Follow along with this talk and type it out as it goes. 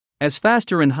As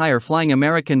faster and higher-flying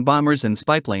American bombers and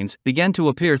spyplanes began to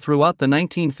appear throughout the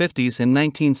 1950s and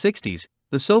 1960s,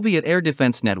 the Soviet air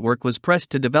defense network was pressed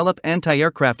to develop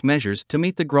anti-aircraft measures to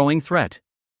meet the growing threat.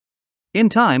 In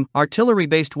time,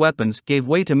 artillery-based weapons gave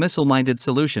way to missile-minded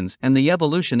solutions, and the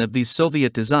evolution of these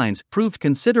Soviet designs proved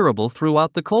considerable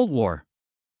throughout the Cold War.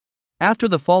 After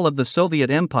the fall of the Soviet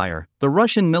Empire, the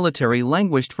Russian military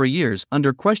languished for years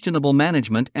under questionable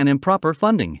management and improper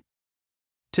funding.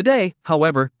 Today,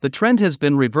 however, the trend has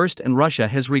been reversed and Russia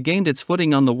has regained its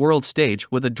footing on the world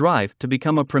stage with a drive to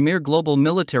become a premier global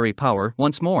military power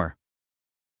once more.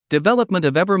 Development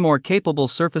of evermore capable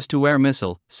surface-to-air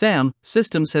missile (SAM)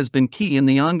 systems has been key in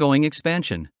the ongoing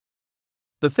expansion.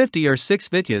 The 50-6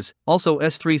 Vityaz, also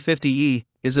S-350E,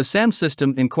 is a SAM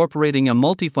system incorporating a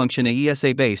multifunction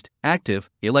AESA-based, active,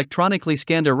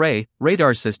 electronically-scanned array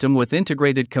radar system with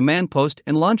integrated command post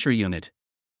and launcher unit.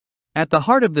 At the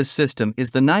heart of this system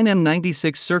is the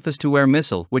 9M96 surface-to-air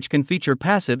missile, which can feature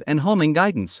passive and homing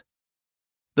guidance.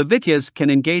 The Vityaz can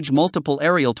engage multiple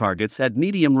aerial targets at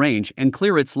medium range and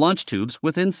clear its launch tubes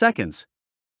within seconds.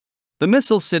 The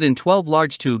missiles sit in 12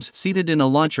 large tubes seated in a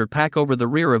launcher pack over the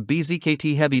rear of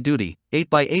BZKT heavy-duty,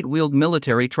 8x8 wheeled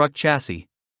military truck chassis.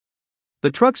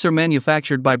 The trucks are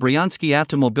manufactured by Bryansky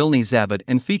Avtomobilny Zavod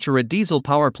and feature a diesel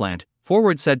power plant,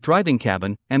 forward-set driving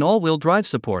cabin, and all-wheel drive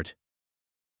support.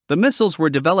 The missiles were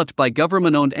developed by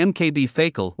government-owned MKB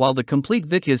Fakel, while the complete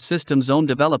Vityaz system's own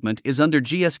development is under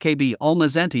GSKB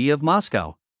Almaz-Antey of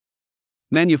Moscow.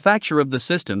 Manufacture of the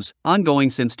systems, ongoing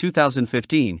since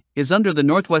 2015, is under the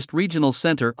Northwest Regional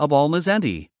Center of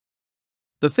Almaz-Antey.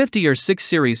 The 50-6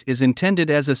 series is intended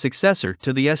as a successor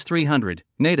to the S-300,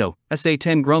 NATO,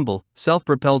 SA-10 Grumble,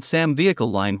 self-propelled SAM vehicle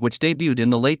line which debuted in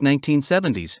the late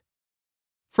 1970s.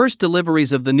 First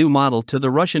deliveries of the new model to the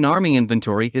Russian Army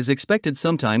inventory is expected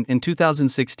sometime in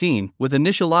 2016, with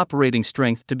initial operating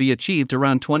strength to be achieved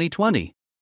around 2020.